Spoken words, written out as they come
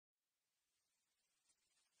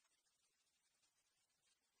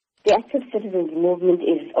The Active Citizens Movement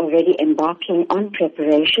is already embarking on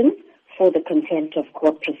preparation for the contempt of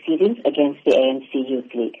court proceedings against the ANC Youth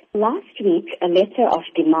League. Last week, a letter of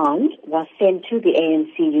demand was sent to the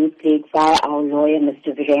ANC Youth League via our lawyer,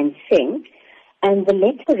 Mr. Viren Singh, and the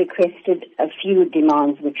letter requested a few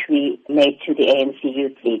demands which we made to the ANC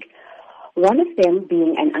Youth League. One of them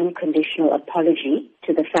being an unconditional apology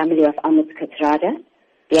to the family of Kathrada,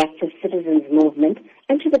 the Active Citizens Movement,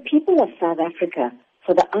 and to the people of South Africa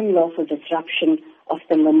for the unlawful disruption of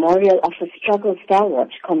the memorial of a struggle stalwart,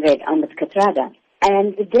 Comrade Kathrada.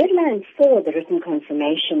 And the deadline for the written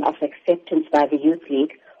confirmation of acceptance by the Youth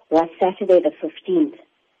League was Saturday the 15th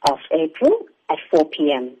of April at 4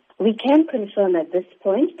 p.m. We can confirm at this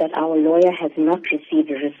point that our lawyer has not received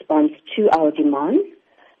a response to our demands,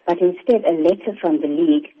 but instead a letter from the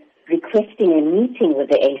League requesting a meeting with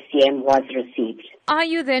the ACM was received. Are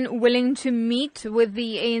you then willing to meet with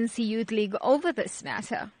the ANC Youth League over this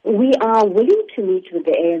matter? We are willing to meet with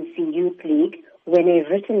the ANC Youth League when a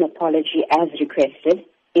written apology as requested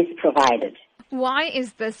is provided. Why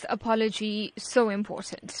is this apology so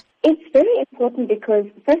important? It's very important because,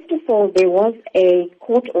 first of all, there was a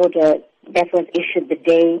court order that was issued the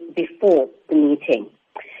day before the meeting.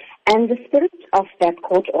 And the spirit of that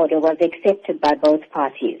court order was accepted by both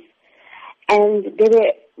parties. And there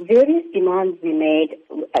were various demands we made,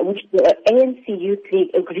 which the ANC Youth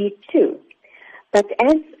League agreed to. But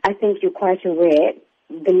as I think you're quite aware,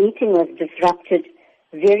 the meeting was disrupted.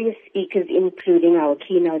 Various speakers, including our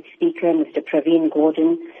keynote speaker, Mr. Praveen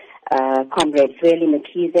Gordon, Comrade Zweli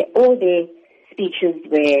Mkhize, all their speeches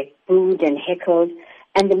were booed and heckled,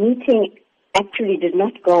 and the meeting actually did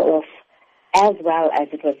not go off as well as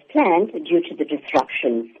it was planned due to the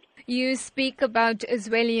disruptions. You speak about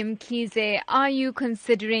Zweli Mkhize. Are you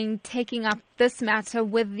considering taking up this matter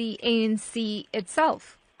with the ANC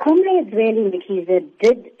itself? Comrade Zweli Mkhize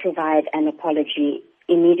did provide an apology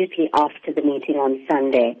immediately after the meeting on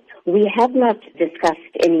Sunday. We have not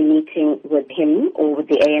discussed any meeting with him or with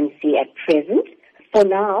the ANC at present. For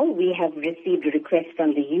now, we have received a request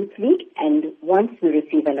from the Youth League, and once we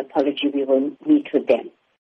receive an apology, we will meet with them.